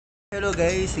Hello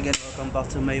guys, again welcome back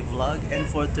to my vlog, and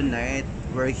for tonight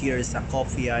we're here sa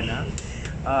COFFIANA.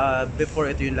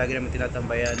 Before ito yung lagi namin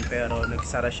tinatambayan pero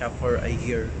nagsara siya for a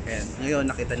year, and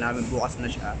ngayon nakita namin bukas na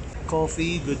siya.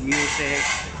 Coffee, good music,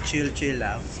 chill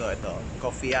lang. So ito,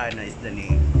 COFFIANA is the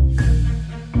name.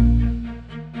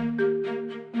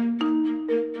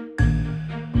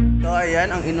 So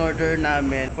ayan ang in-order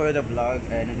namin for the vlog.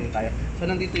 Nandito tayo. So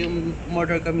nandito yung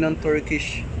order kami ng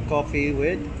Turkish coffee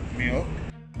with milk.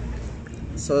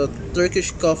 So,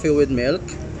 Turkish coffee with milk.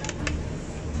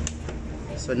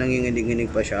 So, nanginginig-nginig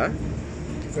pa siya.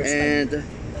 And,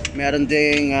 meron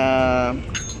ding, ano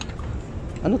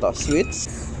to? Sweets?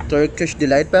 Turkish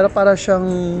Delight. Pero para siyang...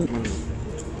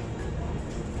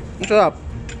 Masarap.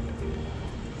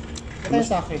 Kaya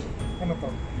sa akin. Ano to?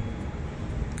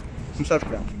 Masarap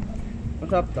siya.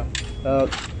 Masarap to.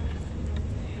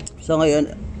 So,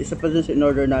 ngayon, isa pa din sa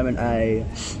in-order namin ay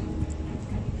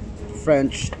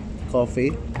French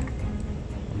coffee.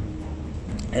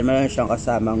 And meron siyang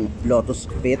kasamang lotus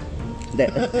pit. Hindi.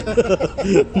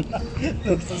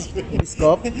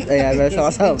 Biscop. Ayan, meron siyang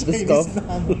kasamang biscop.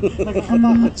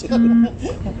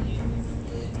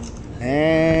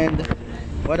 And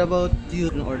what about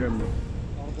you? Anong order mo?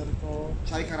 Order ko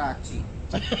chai karachi.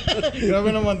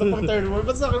 Grabe naman, ito pang third world.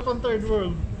 Ba't sa akin pang third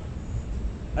world?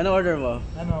 Ano order mo?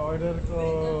 Order ko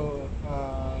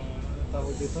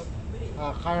tawag dito?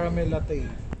 Caramel latte.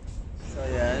 So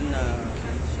yan,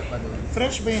 siya pa doon.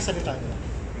 French ba yung salita niya?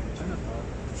 Ano to?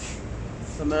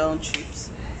 So meron chips.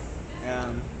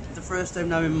 The first time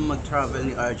namin mag-travel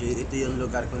ni RJ, ito yung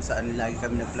lugar kung saan lagi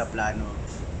kami nagplaplano.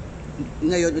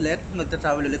 Ngayon ulit,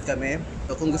 magta-travel ulit kami.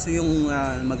 So kung gusto yung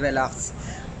mag-relax,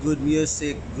 good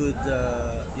music, good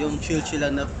yung chill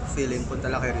lang na feeling,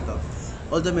 punta lang kayo rito.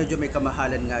 Although medyo may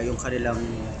kamahalan nga yung kanilang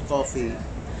coffee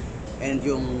and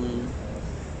yung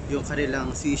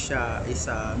kanilang SHISHA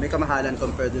is may kamahalan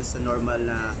compared dun sa normal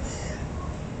na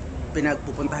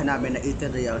pinagpupuntahan namin na 18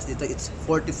 reals. Dito it's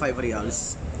 45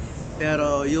 reals.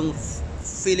 Pero yung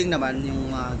feeling naman,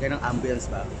 yung ganang ambience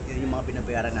ba, yun yung mga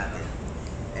binabayaran natin.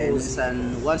 And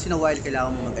minsan, once in a while,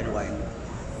 kailangan mo mag-unwind.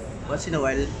 Once in a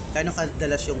while, kano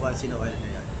kadalas yung once in a while na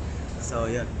yan.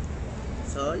 So yun.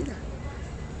 So yun.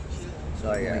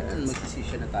 So ayan,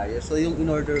 mag-SHISHA na tayo. So yung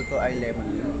in-order ko ay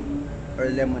lemon or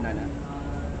lemonana.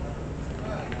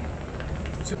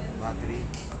 Battery.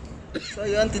 So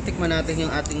yun, titikman natin yung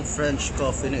ating French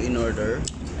coffee na in-order.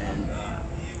 And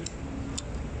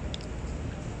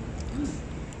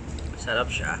sarap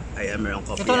siya. Ayan, merong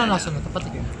coffee. Ito na nasa na,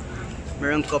 patikin.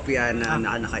 Merong COFFIANA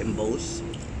na naka-emboss.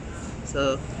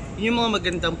 So, yun yung mga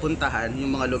magandang puntahan,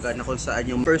 yung mga lugar na kung saan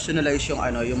yung personalize yung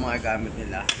yung mga gamit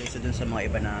nila. Kaysa dun sa mga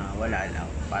iba na wala lang,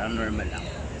 parang normal lang.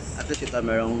 At least ito,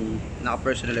 merong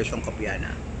naka-personalize yung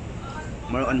COFFIANA.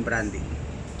 More on branding.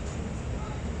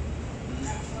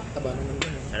 Taba naman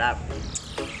din. Sarap.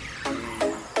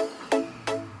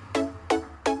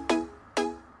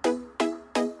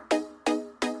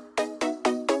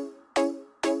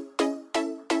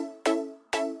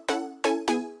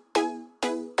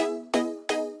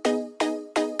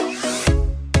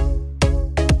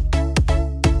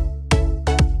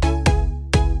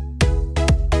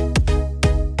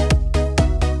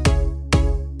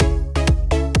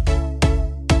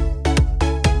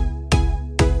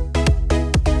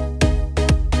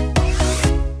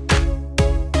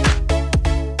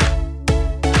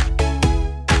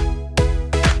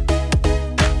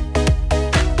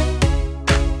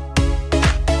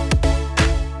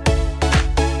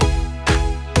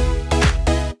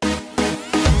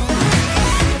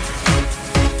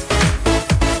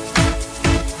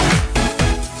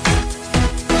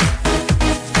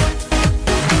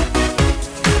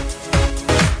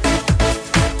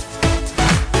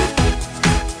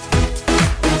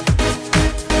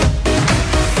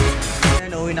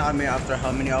 Kami after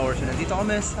how many hours na dito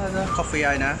kami sa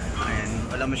COFFIANA. Ayan,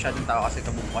 wala masyadong tao kasi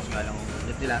kabubukas nga lang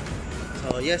ulit nila.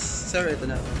 So yes sir, ito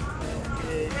na.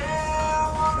 Okay.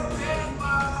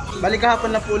 So, balik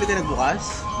kahapon lang po ulit kayo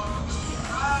nagbukas?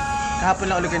 Kahapon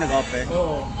lang ulit kayo nag-open?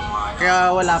 Oo.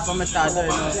 Kaya wala pa masyado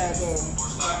no?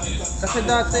 Kasi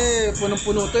dati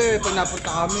punong-puno to pag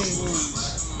napunta kami.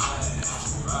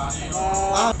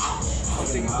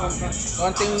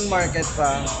 Konting market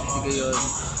pa. Sige yun.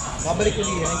 Babalik ko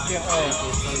niya.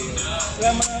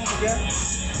 Kaya mga kaya.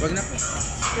 Wag na po.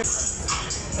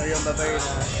 So yung babay na.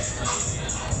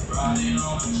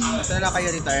 Basta na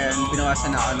kayo rin tayo.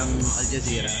 Binawasan na ako ng Al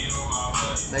Jazeera.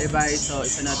 Bye bye. So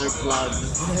it's another vlog.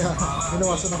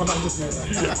 Binawasan ako ng Al Jazeera.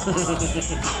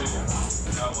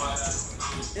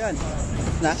 Yan.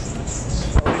 Na.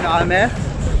 Uwi na kami.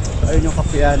 Ayun yung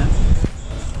COFFIANA.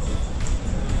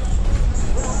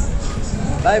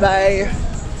 Bye-bye!